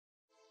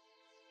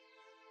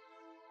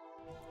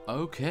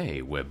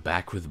Okay, we're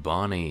back with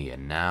Barney,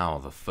 and now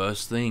the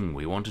first thing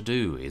we want to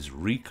do is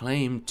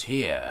reclaim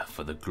Tyr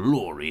for the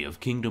glory of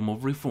Kingdom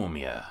of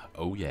Reformia.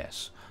 Oh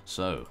yes,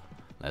 so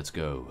let's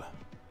go.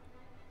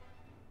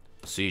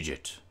 Siege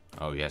it.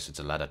 Oh yes, it's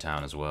a ladder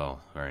town as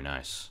well. Very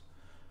nice.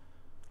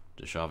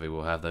 Deshavi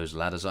will have those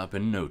ladders up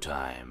in no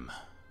time.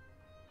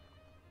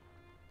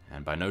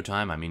 And by no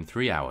time, I mean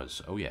 3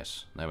 hours. Oh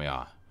yes, there we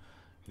are.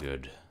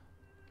 Good.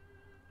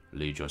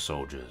 Lead your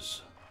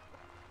soldiers.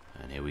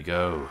 And here we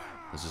go.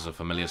 This is a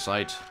familiar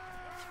sight.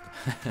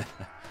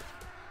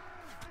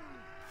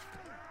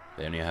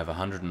 They only have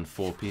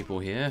 104 people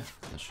here.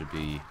 That should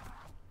be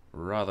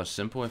rather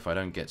simple if I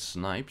don't get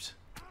sniped.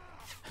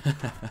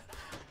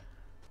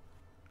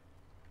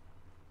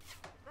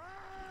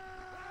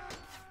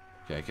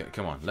 Okay,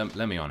 come on.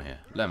 Let me on here.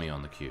 Let me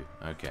on the queue.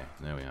 Okay,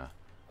 there we are.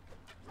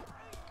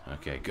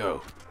 Okay,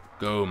 go.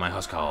 Go, my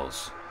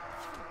Huskarls.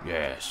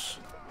 Yes.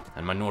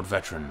 And my Nord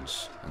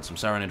veterans. And some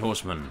Saranid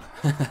horsemen.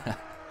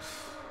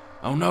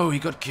 Oh no, he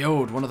got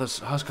killed. One of the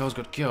Huskarls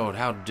got killed.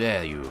 How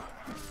dare you?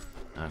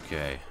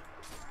 Okay.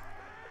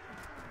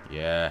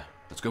 Yeah.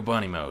 Let's go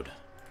Barney mode.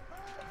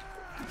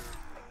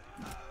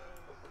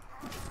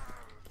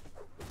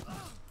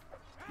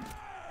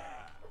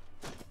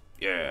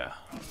 Yeah.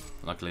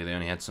 Luckily they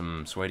only had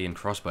some Swadian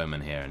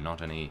crossbowmen here and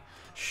not any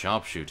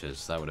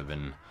sharpshooters. That would have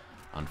been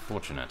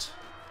unfortunate.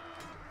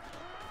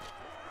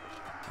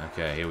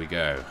 Okay, here we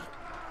go.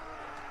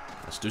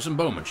 Let's do some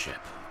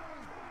bowmanship.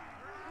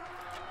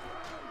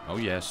 Oh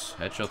yes,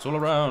 headshots all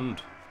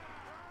around.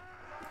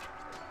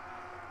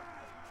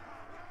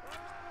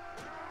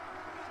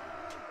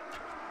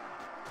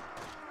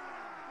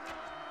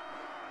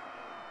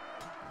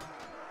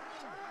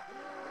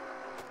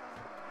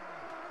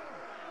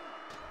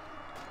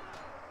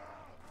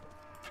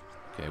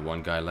 Okay,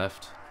 one guy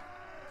left.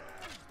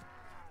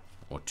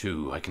 Or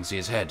two, I can see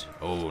his head.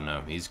 Oh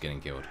no, he's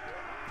getting killed.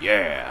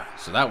 Yeah,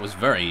 so that was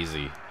very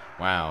easy.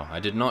 Wow, I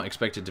did not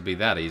expect it to be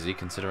that easy,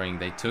 considering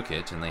they took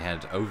it and they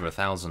had over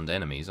 1,000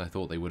 enemies. I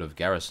thought they would have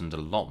garrisoned a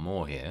lot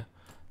more here.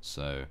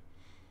 So,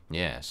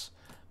 yes.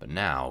 But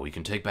now we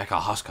can take back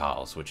our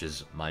Huskarls, which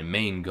is my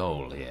main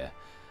goal here.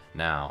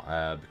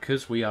 Now,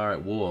 because we are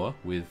at war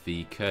with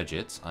the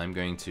Khergits, I'm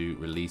going to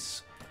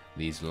release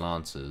these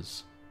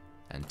Lancers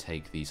and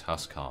take these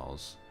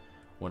Huskarls.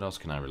 What else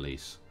can I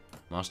release?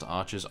 Master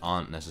Archers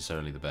aren't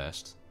necessarily the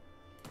best.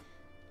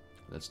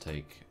 Let's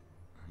take...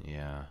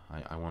 Yeah,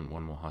 I want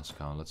one more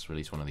Huskarl. Let's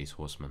release one of these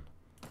horsemen.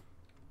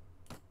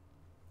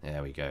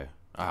 There we go.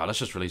 Ah, let's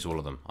just release all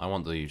of them. I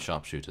want the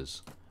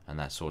sharpshooters and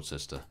that sword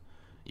sister.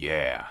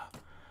 Yeah.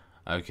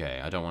 Okay,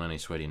 I don't want any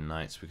Swedian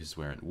knights because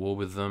we're at war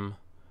with them.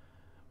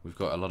 We've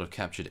got a lot of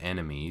captured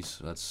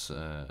enemies. Let's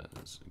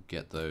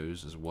get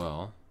those as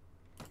well.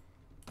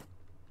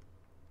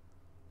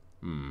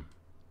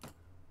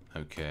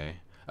 Okay.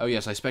 Oh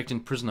yes, I spec'd in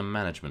prisoner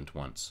management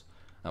once.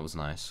 That was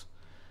nice.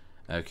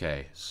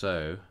 Okay,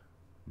 so...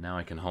 now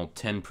I can hold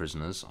 10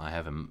 prisoners. I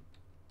have a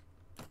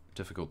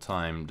difficult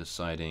time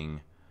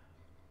deciding...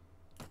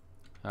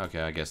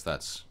 Okay, I guess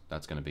that's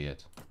going to be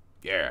it.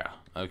 Yeah,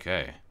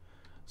 okay.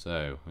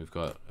 So, we've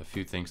got a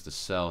few things to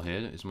sell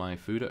here. Is my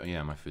food... Oh,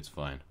 yeah, my food's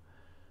fine.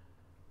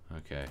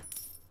 Okay.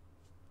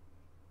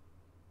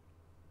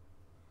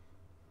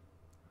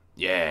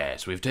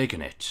 Yes, we've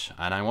taken it.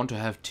 And I want to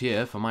have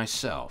Tyr for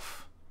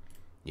myself.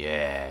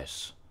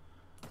 Yes.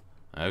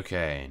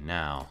 Okay,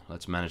 now,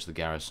 let's manage the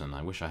garrison.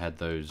 I wish I had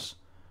those...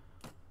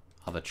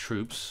 other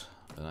troops,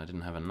 but I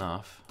didn't have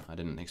enough. I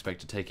didn't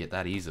expect to take it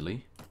that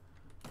easily.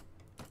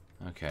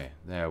 Okay,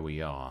 there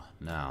we are.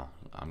 Now,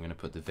 I'm going to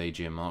put the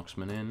Vajir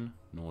marksmen in,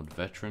 Nord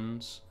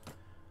veterans,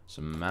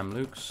 some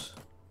Mamluks,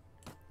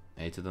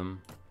 8 of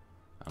them.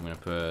 I'm going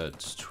to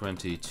put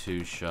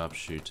 22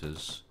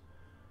 sharpshooters,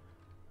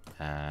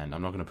 and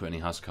I'm not going to put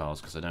any Huskarls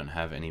because I don't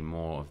have any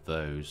more of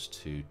those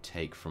to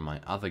take from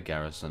my other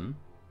garrison.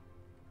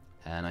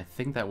 And I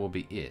think that will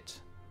be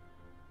it.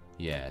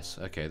 Yes,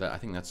 okay, I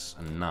think that's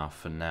enough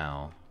for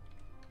now.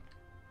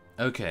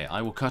 Okay,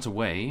 I will cut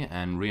away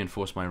and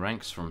reinforce my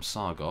ranks from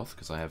Sargoth,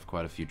 because I have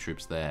quite a few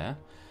troops there,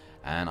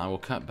 and I will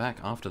cut back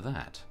after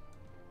that.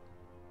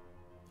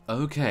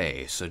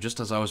 Okay, so just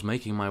as I was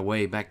making my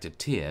way back to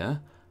Tyr,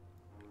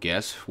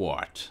 guess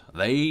what?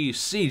 They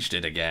sieged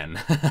it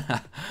again!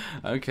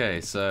 Okay,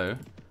 so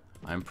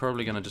I'm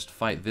probably going to just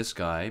fight this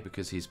guy,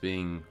 because he's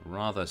being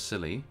rather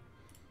silly,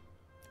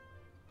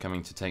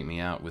 coming to take me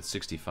out with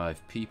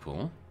 65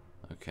 people.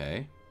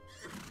 Okay.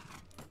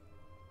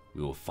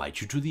 We will fight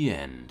you to the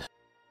end.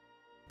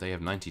 They have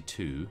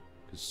 92,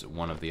 because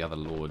one of the other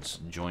lords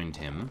joined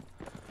him.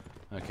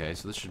 Okay,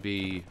 so this should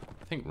be,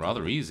 I think,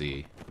 rather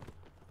easy.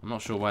 I'm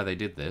not sure why they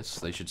did this.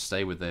 They should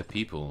stay with their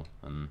people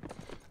and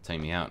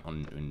take me out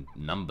in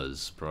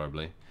numbers,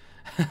 probably.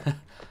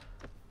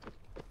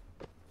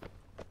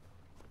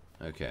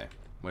 Okay,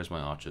 where's my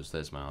archers?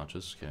 There's my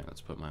archers. Okay,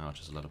 let's put my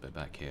archers a little bit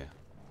back here.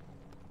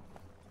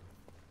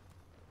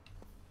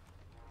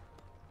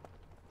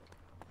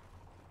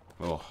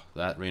 Oh,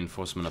 that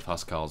reinforcement of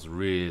Huskarls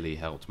really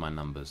helped my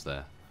numbers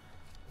there.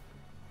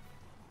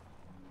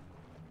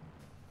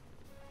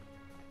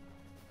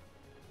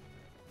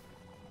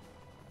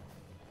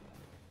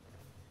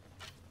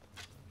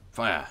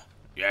 Fire!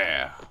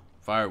 Yeah!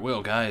 Fire at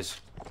will, guys!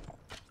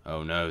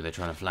 Oh no, they're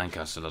trying to flank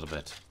us a little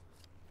bit.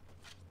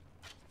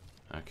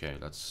 Okay,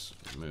 let's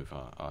move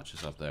our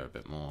archers up there a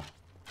bit more.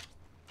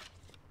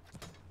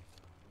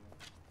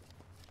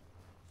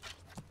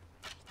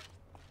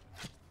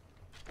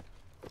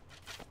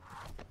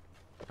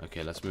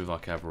 Okay, let's move our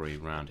cavalry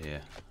around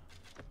here.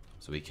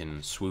 So we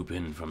can swoop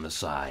in from the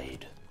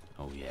side.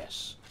 Oh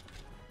yes.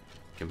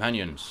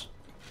 Companions!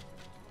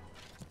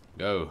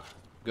 Go!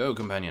 Go,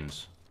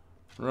 companions!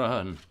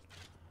 Run!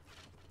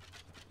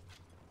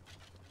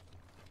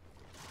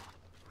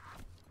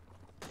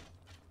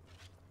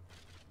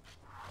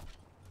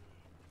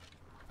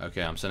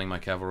 Okay, I'm sending my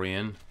cavalry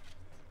in.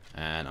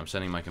 And I'm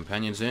sending my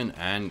companions in.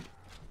 And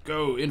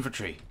go,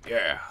 infantry!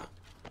 Yeah!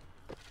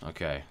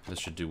 Okay, this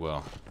should do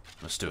well.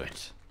 Let's do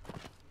it.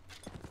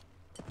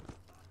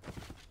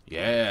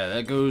 Yeah,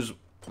 there goes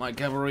my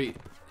cavalry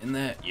in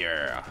there.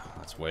 Yeah,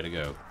 that's the way to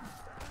go.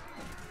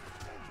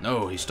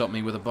 No, he stopped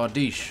me with a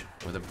bardiche,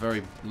 with a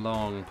very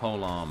long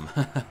polearm.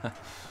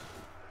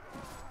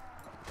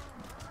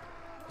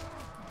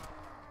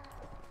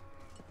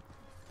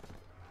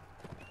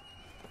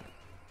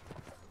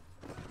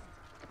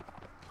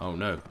 Oh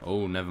no,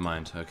 oh never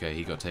mind. Okay,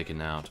 he got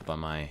taken out by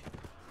my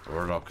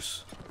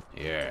rocks.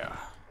 Yeah.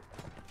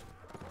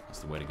 That's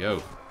the way to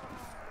go.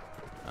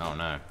 Oh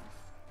no.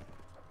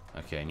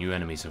 Okay, new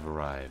enemies have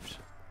arrived.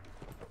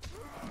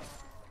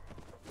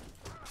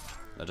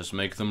 Let us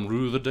make them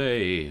rue the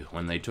day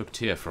when they took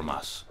Tyr from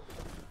us.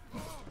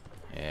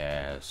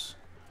 Yes.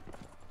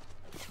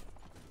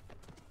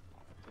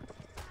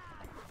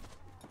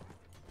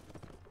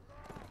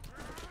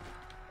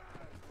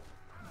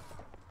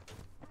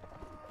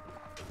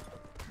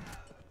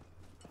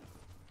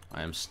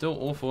 I am still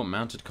all for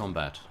mounted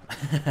combat.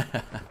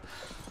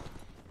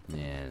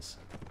 Yes.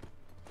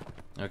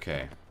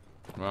 Okay.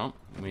 Well,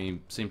 we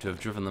seem to have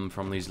driven them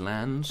from these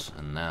lands,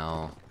 and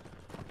now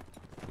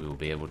we will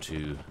be able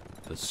to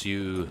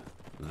pursue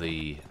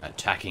the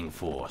attacking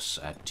force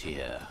at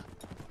Tyr.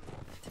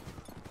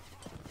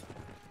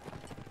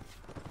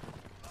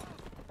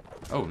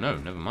 Oh no,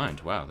 never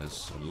mind. Wow,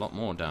 there's a lot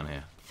more down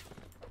here.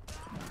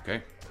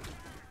 Okay.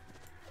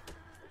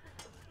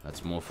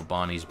 That's more for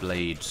Barney's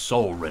blade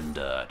soul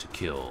render to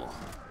kill.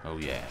 Oh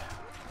yeah.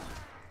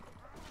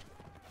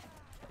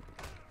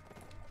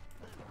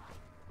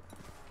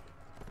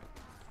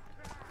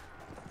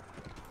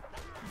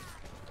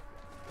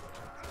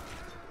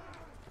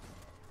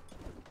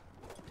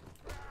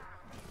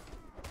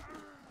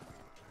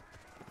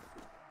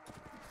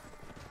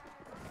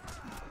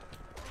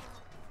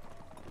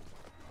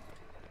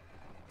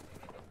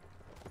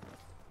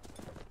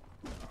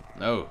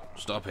 No,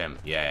 stop him.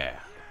 Yeah.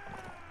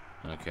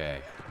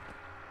 Okay.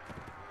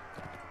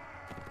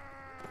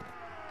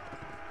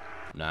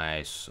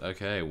 Nice.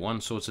 Okay, one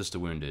sword sister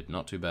wounded.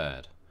 Not too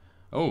bad.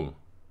 Oh,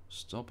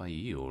 stop by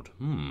yield.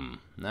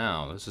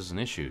 Now, this is an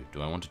issue.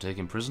 Do I want to take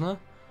him prisoner?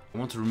 I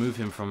want to remove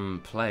him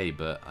from play,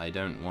 but I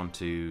don't want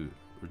to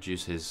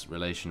reduce his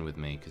relation with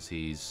me, because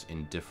he's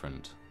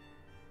indifferent.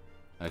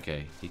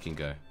 Okay, he can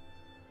go.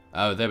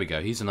 Oh, there we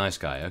go. He's a nice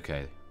guy.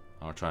 Okay.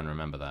 I'll try and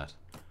remember that.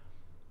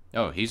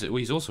 Oh,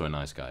 he's also a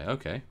nice guy.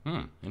 Okay.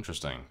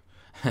 Interesting.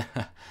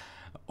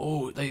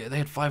 Oh, they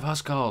had 5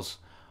 Huskarls.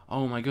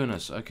 Oh my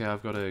goodness. Okay,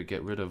 I've got to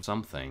get rid of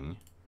something.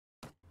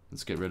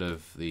 Let's get rid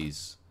of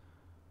these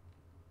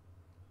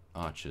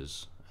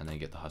archers and then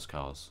get the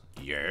Huskarls.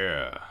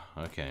 Yeah.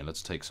 Okay,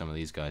 let's take some of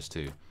these guys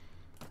too.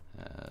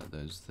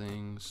 Those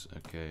things.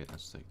 Okay,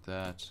 let's take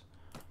that.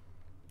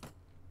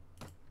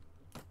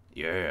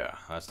 Yeah,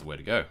 that's the way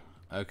to go.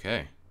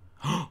 Okay.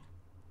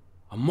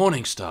 A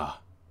morning star.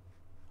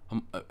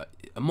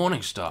 A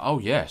morning star. Oh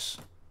yes.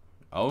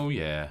 Oh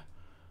yeah.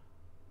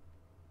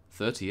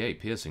 38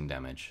 piercing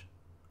damage.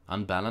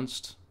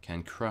 Unbalanced,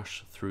 can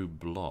crush through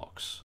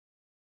blocks.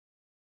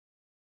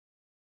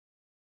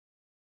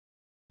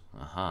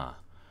 Aha.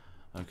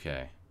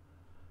 Okay.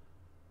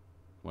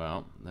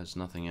 Well, there's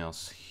nothing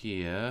else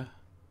here.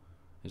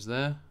 Is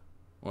there?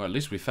 Well, at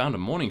least we found a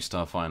morning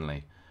star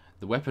finally.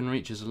 The weapon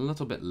reach is a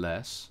little bit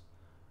less,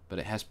 but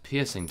it has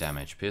piercing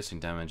damage. Piercing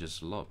damage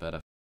is a lot better.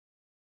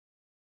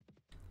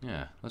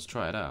 Yeah, let's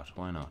try it out.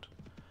 Why not?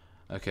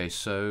 Okay,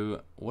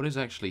 so what is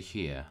actually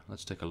here?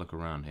 Let's take a look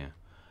around here.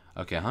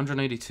 Okay,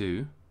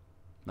 182,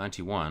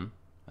 91,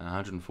 and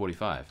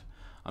 145.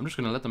 I'm just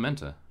going to let them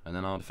enter, and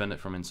then I'll defend it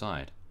from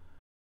inside.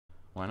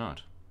 Why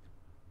not?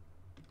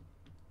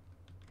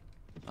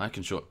 I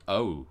can short...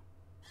 Oh.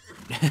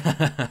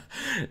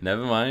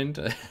 Never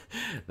mind.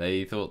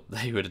 They thought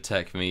they would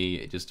attack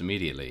me just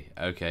immediately.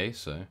 Okay,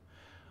 so...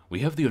 We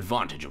have the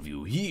advantage of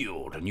you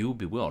healed, and you'll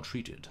be well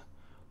treated.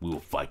 We will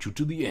fight you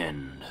to the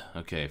end.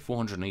 Okay,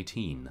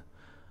 418.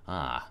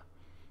 Ah.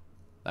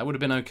 That would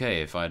have been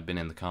okay if I had been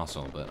in the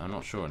castle, but I'm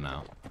not sure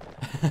now.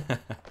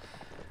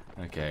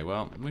 Okay,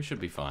 well, we should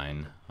be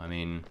fine. I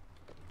mean,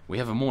 we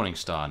have a morning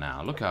star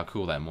now. Look how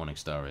cool that morning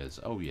star is.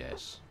 Oh,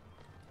 yes.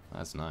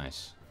 That's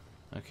nice.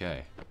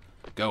 Okay.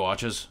 Go,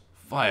 archers.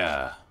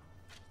 Fire!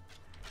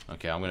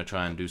 Okay, I'm going to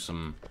try and do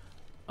some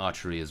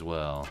archery as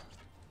well.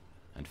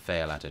 and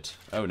fail at it.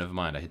 Oh, never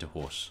mind, I hit a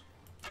horse.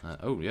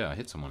 Oh, yeah, I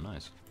hit someone,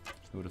 nice.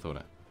 Who would have thought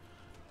it?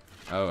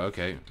 Oh,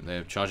 okay,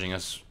 they're charging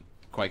us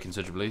quite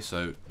considerably,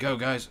 so go,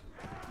 guys!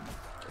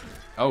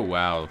 Oh,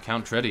 wow,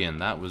 Count Tredian,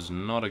 that was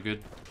not a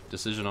good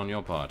decision on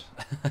your part.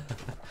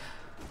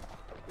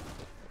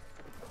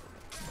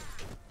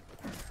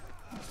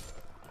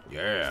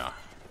 Yeah.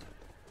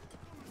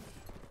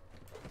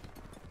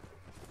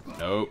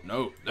 No,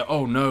 no,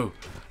 oh no,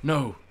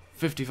 no,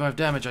 55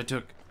 damage I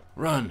took.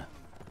 Run.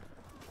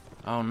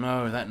 Oh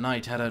no, that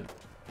knight had a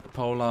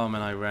polearm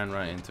and I ran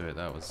right into it.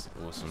 That was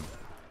awesome.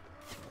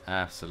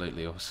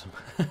 Absolutely awesome.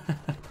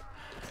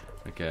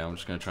 Okay, I'm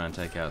just going to try and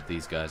take out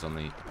these guys on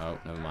the... Oh,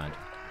 never mind.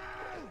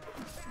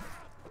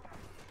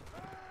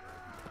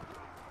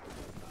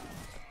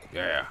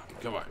 Yeah,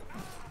 come on.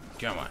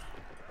 Come on.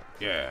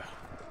 Yeah.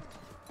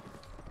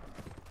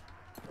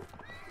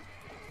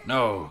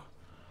 No!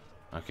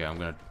 Okay, I'm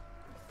going to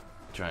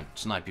try and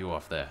snipe you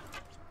off there.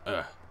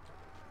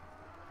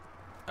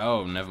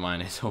 Oh, never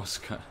mind, his horse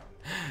got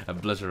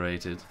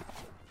obliterated.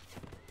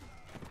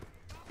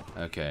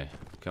 Okay,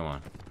 come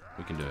on.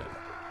 We can do it.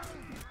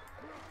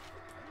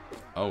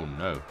 Oh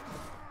no.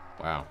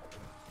 Wow.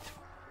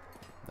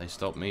 They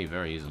stopped me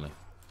very easily.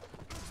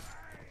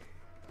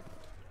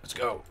 Let's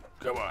go.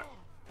 Come on.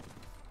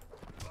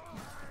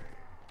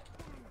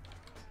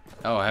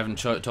 Oh, I haven't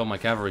told my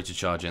cavalry to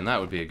charge in. That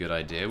would be a good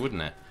idea,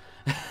 wouldn't it?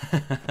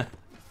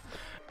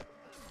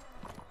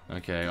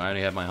 Okay, I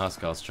only have my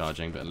Huskars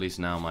charging, but at least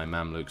now my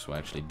Mamluks will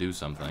actually do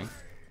something.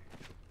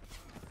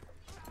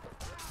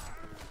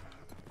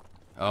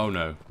 Oh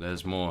no,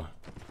 there's more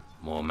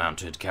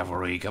mounted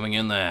cavalry coming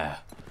in there.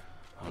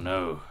 Oh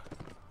no.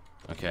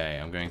 Okay,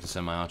 I'm going to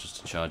send my archers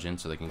to charge in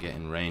so they can get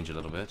in range a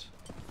little bit.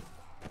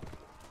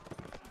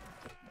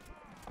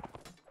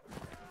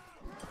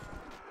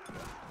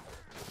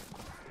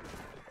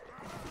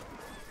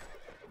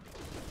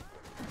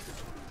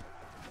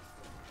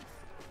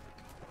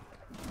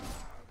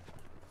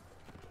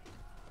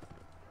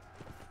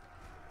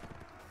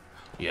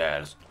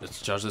 Yeah,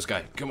 let's charge this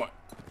guy. Come on.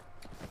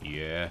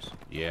 Yes,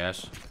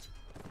 yes.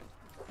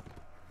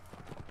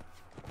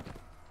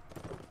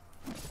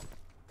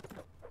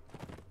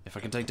 If I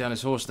can take down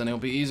his horse, then it'll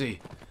be easy.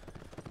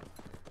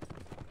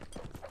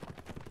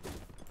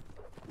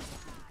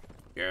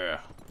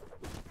 Yeah.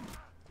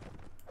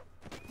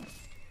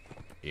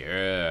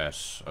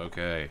 Yes,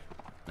 okay.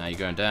 Now you're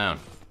going down.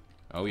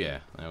 Oh yeah,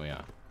 there we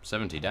are.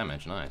 70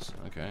 damage, nice,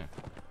 okay.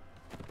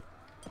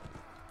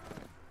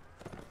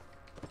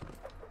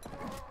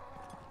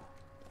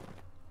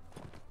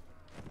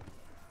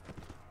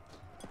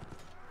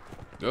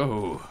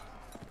 Oh.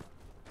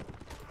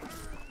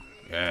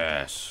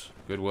 Yes.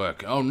 Good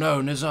work. Oh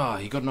no, Nizar!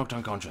 He got knocked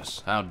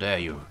unconscious. How dare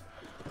you?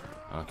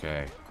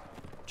 Okay.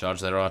 Charge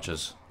their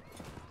archers.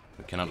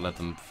 We cannot let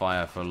them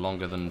fire for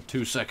longer than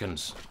 2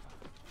 seconds.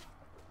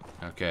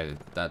 Okay,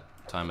 that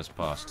time has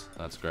passed.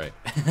 That's great.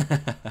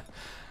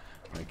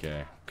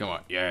 Okay. Come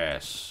on.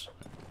 Yes.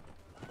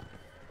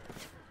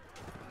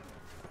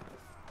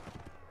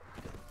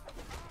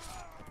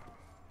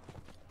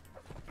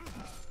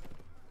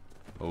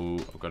 Oh,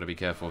 I've got to be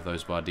careful of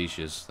those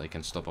bardishes. They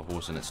can stop a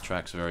horse in its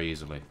tracks very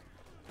easily.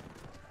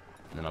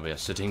 And then I'll be a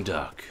sitting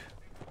duck.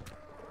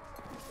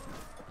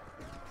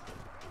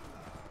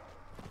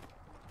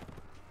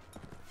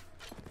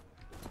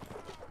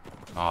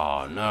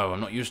 Oh no, I'm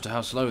not used to how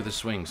slow this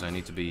swings. I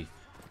need to be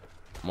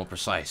more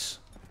precise.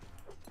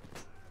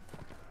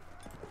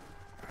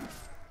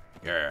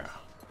 Yeah.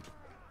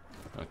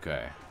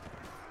 Okay.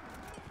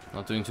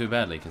 Not doing too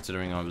badly,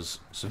 considering I was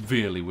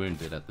severely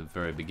wounded at the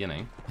very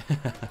beginning.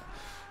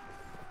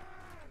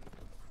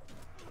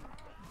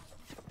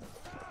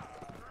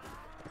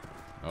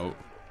 Oh,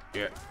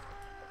 yeah.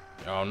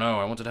 Oh no,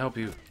 I wanted to help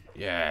you.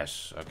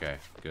 Yes, okay,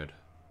 good.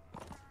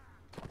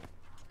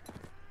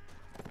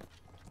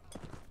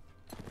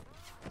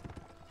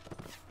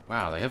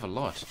 Wow, they have a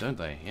lot, don't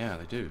they? Yeah,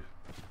 they do.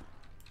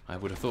 I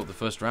would have thought the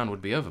first round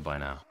would be over by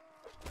now.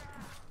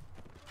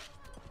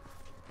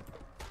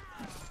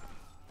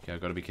 Okay,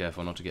 I've got to be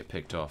careful not to get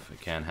picked off. It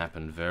can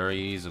happen very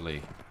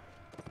easily.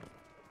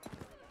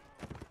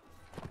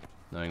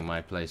 Knowing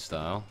my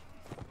playstyle.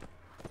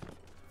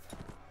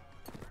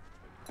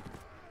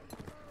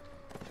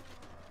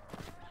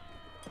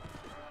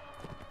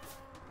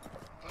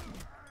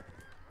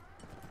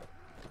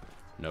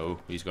 No,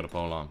 he's got a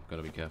polearm. Got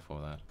to be careful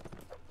with that.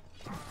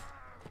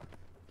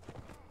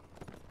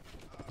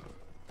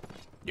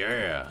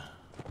 Yeah!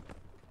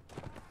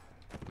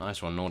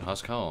 Nice one, Nord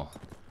Huskar.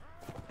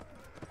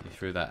 He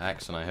threw that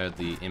axe and I heard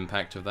the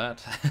impact of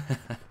that.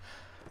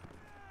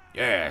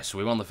 Yes,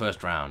 we won the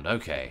first round.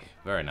 Okay,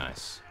 very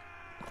nice.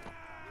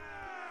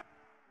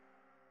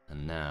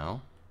 And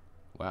now...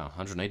 Wow,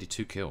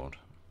 182 killed.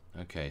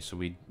 Okay, so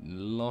we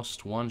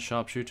lost 1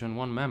 sharpshooter and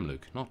 1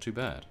 Mamluk. Not too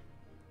bad.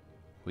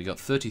 We got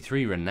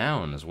 33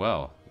 renown as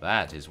well.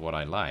 That is what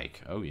I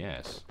like. Oh,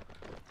 yes.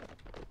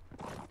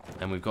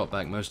 And we've got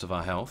back most of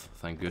our health,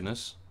 thank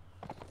goodness.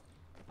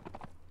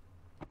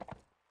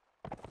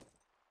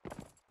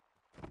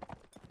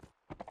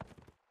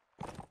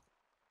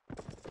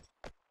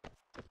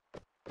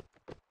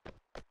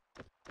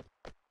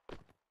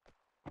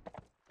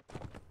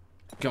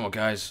 Come on,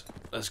 guys.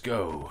 Let's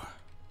go.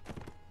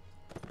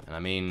 And I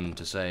mean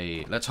to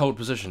say, let's hold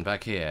position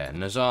back here.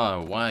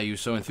 Nazar, why are you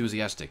so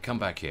enthusiastic? Come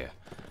back here.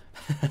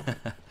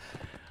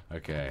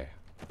 Okay.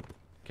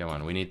 Come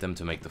on, we need them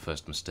to make the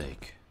first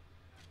mistake.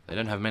 They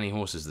don't have many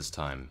horses this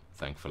time,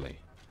 thankfully.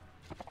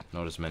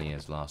 Not as many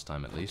as last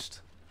time, at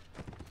least.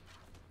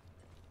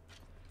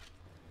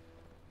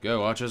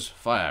 Go, archers,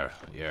 fire.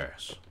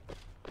 Yes.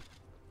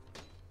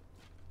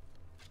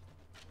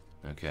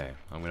 Okay,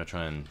 I'm gonna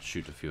try and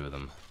shoot a few of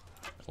them.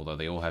 Although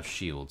they all have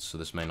shields, so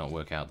this may not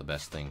work out the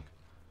best thing.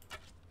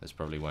 This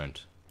probably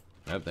won't.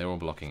 Nope, they're all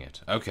blocking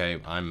it. Okay,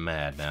 I'm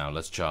mad now.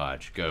 Let's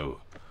charge.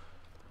 Go.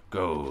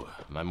 Go.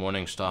 My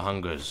morning star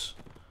hungers.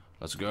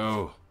 Let's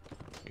go.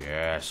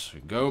 Yes.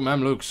 Go,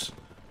 Mamluks.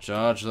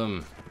 Charge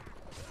them.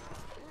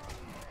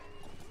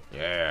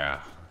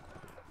 Yeah.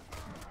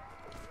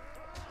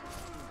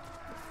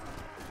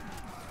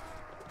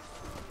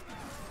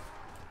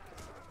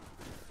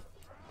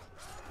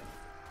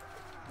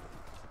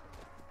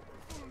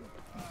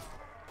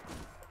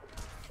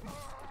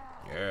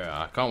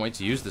 Yeah, I can't wait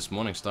to use this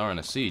morning star in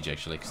a siege,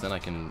 actually, because then I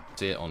can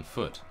see it on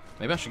foot.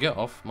 Maybe I should get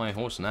off my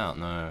horse now.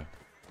 No.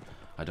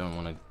 I don't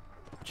want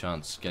to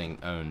chance getting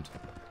owned.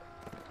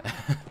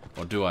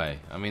 Or do I?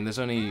 I mean, there's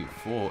only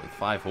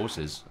 5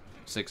 horses.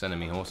 6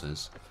 enemy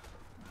horses.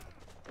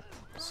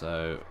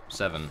 So,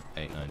 7,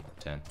 8, 9,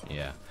 10.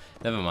 Yeah.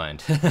 Never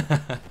mind.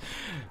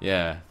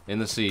 Yeah, in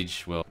the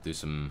siege, we'll do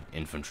some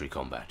infantry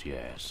combat,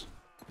 yes.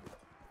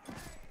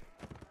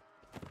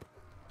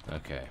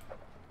 Okay.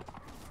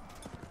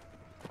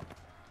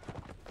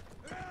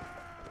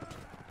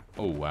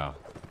 Oh, wow.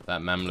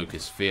 That Mamluk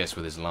is fierce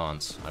with his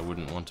lance. I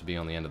wouldn't want to be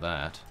on the end of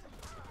that.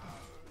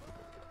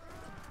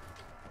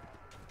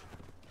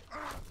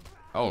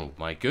 Oh,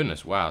 my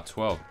goodness. Wow,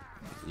 12.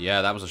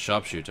 Yeah, that was a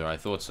sharpshooter. I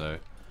thought so.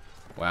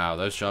 Wow,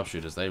 those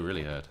sharpshooters, they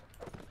really hurt.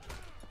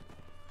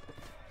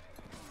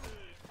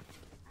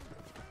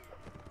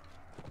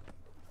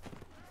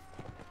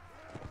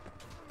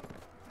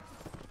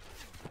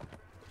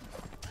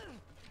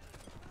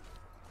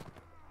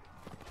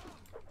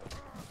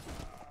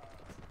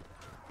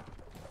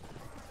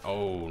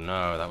 Oh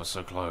no, that was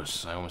so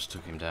close. I almost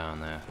took him down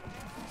there.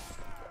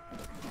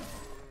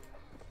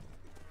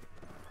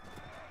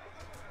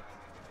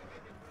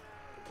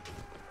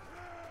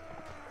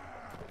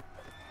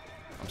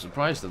 I'm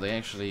surprised that they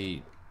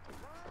actually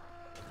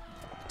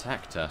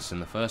attacked us in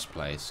the first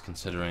place,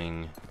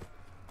 considering...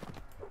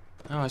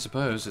 Oh, I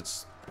suppose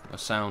it's a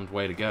sound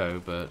way to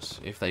go, but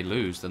if they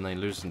lose, then they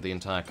lose the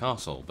entire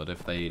castle. But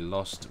if they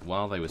lost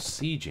while they were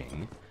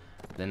sieging,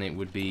 then it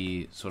would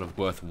be sort of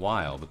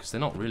worthwhile, because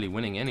they're not really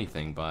winning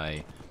anything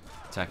by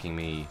attacking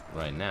me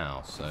right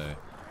now. So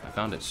I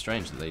found it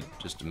strange that they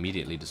just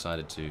immediately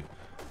decided to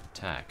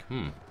attack.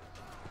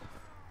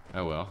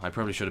 Oh well, I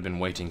probably should have been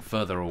waiting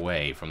further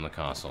away from the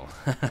castle.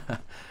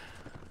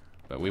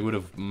 But we would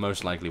have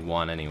most likely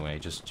won anyway,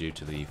 just due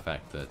to the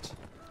fact that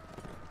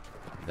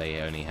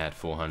they only had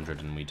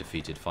 400 and we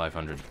defeated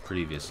 500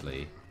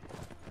 previously.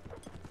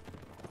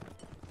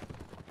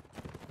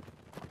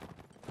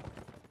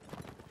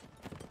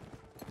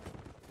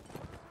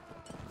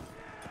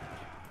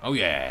 Oh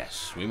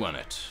yes, we won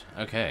it.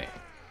 Okay.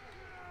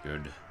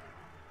 Good.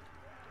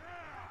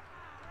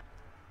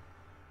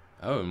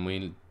 Oh, and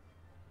we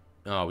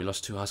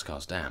lost 2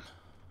 Huskars, damn.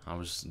 I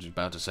was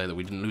about to say that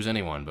we didn't lose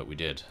anyone, but we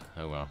did.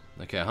 Oh well.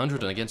 Okay,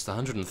 100 against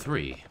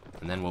 103.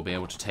 And then we'll be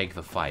able to take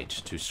the fight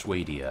to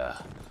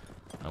Swadia.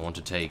 I want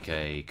to take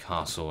a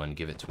castle and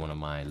give it to one of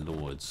my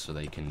lords so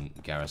they can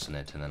garrison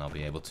it, and then I'll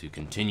be able to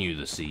continue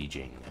the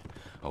sieging.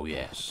 Oh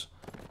yes.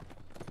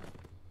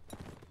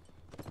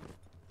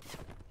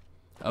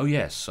 Oh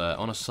yes,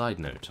 on a side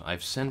note,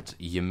 I've sent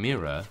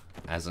Ymira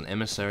as an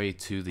emissary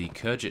to the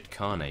Khergit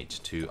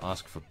Khanate to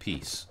ask for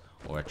peace,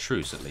 or a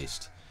truce at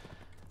least,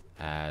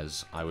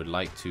 as I would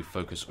like to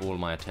focus all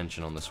my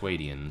attention on the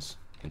Swadians,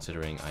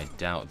 considering I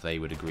doubt they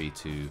would agree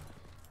to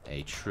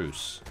a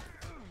truce.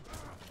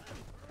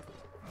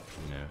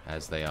 You know,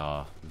 as they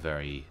are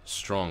very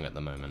strong at the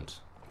moment,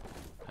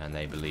 and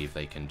they believe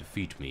they can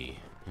defeat me.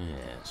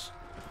 Yes.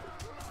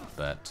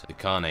 But the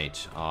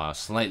Khanate are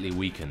slightly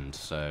weakened,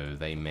 so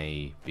they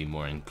may be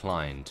more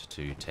inclined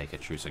to take a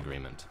truce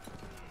agreement.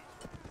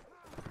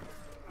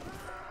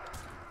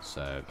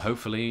 So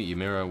hopefully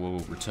Ymira will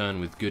return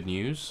with good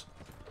news,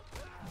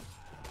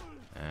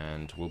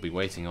 and we'll be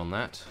waiting on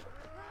that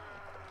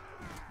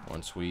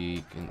once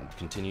we can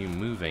continue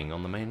moving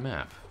on the main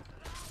map.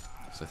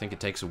 So I think it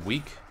takes a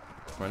week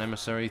for an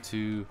emissary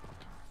to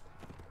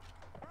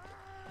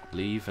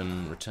leave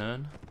and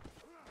return.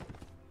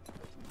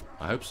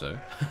 I hope so.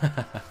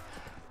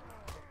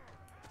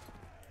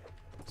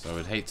 So I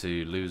would hate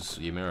to lose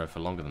Ymira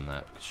for longer than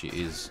that, because she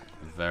is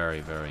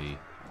very, very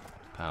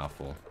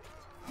powerful.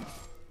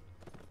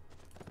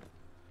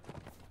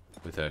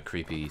 With her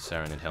creepy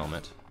Saranid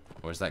helmet.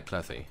 Or is that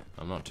Clethy?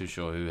 I'm not too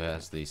sure who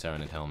has the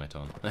Saranid helmet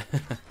on.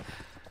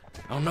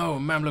 Oh no,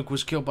 Mamluk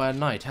was killed by a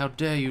knight. How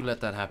dare you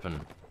let that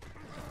happen?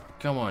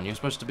 Come on, you're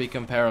supposed to be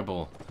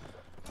comparable.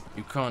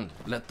 You can't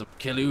let them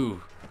kill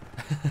you.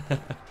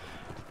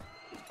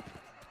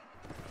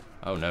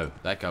 Oh no,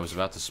 that guy was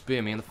about to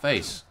spear me in the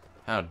face.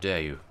 How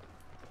dare you?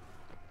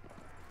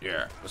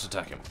 Yeah, let's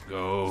attack him.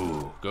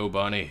 Go! Go,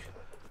 Barney!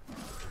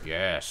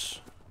 Yes!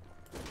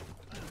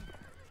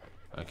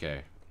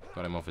 Okay,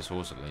 got him off his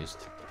horse at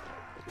least.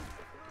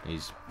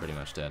 He's pretty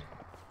much dead.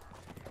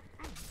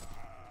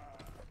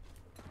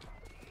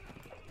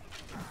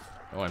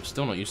 Oh, I'm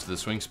still not used to the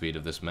swing speed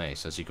of this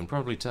mace, as you can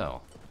probably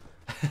tell.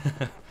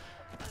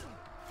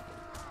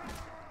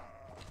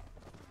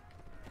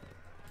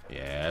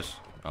 Yes.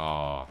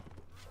 Oh.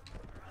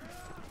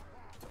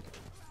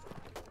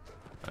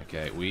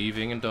 Okay,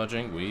 weaving and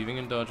dodging, weaving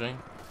and dodging.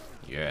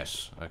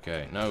 Yes.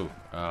 Okay, no.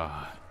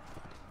 Ah.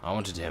 I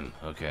wanted him.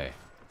 Okay.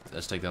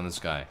 Let's take down this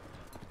guy.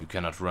 You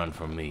cannot run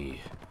from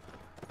me.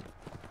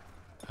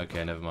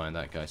 Okay, never mind.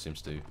 That guy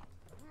seems to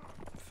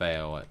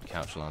fail at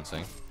couch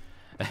lancing.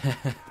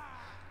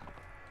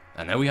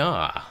 And there we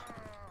are.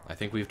 I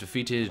think we've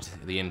defeated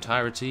the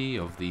entirety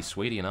of the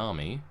Swedian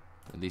army.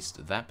 At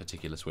least that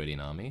particular Swedian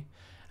army.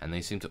 And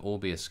they seem to all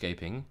be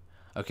escaping.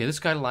 Okay, this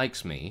guy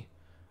likes me.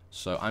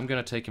 So I'm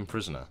going to take him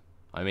prisoner.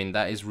 I mean,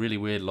 that is really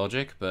weird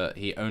logic, but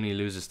he only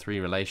loses 3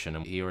 relation,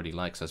 and he already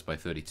likes us by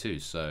 32,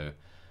 so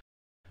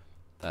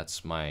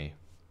that's my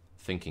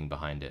thinking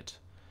behind it.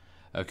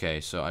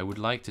 Okay, so I would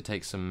like to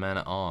take some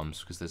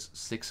man-at-arms, because there's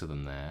 6 of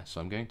them there, so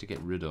I'm going to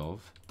get rid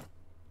of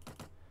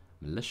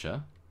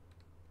militia,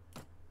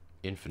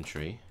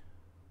 infantry,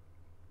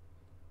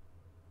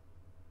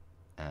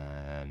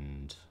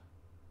 and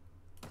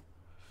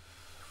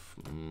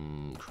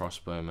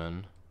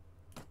crossbowmen,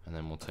 and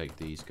then we'll take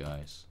these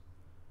guys.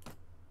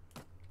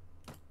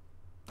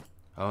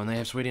 Oh, and they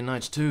have Swedish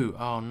knights too.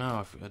 Oh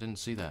no, I didn't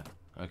see that.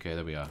 Okay,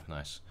 there we are.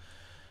 Nice.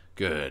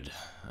 Good.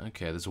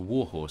 Okay, there's a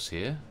warhorse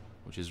here,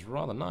 which is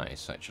rather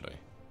nice, actually.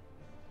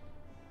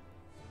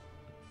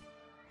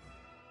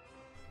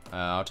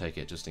 I'll take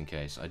it just in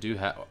case. I do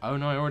have... Oh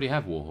no, I already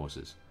have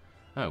warhorses.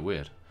 Oh,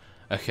 weird.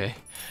 Okay.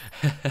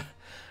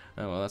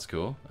 Oh, well, that's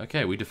cool.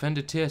 Okay, we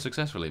defended tier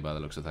successfully by the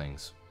looks of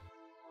things.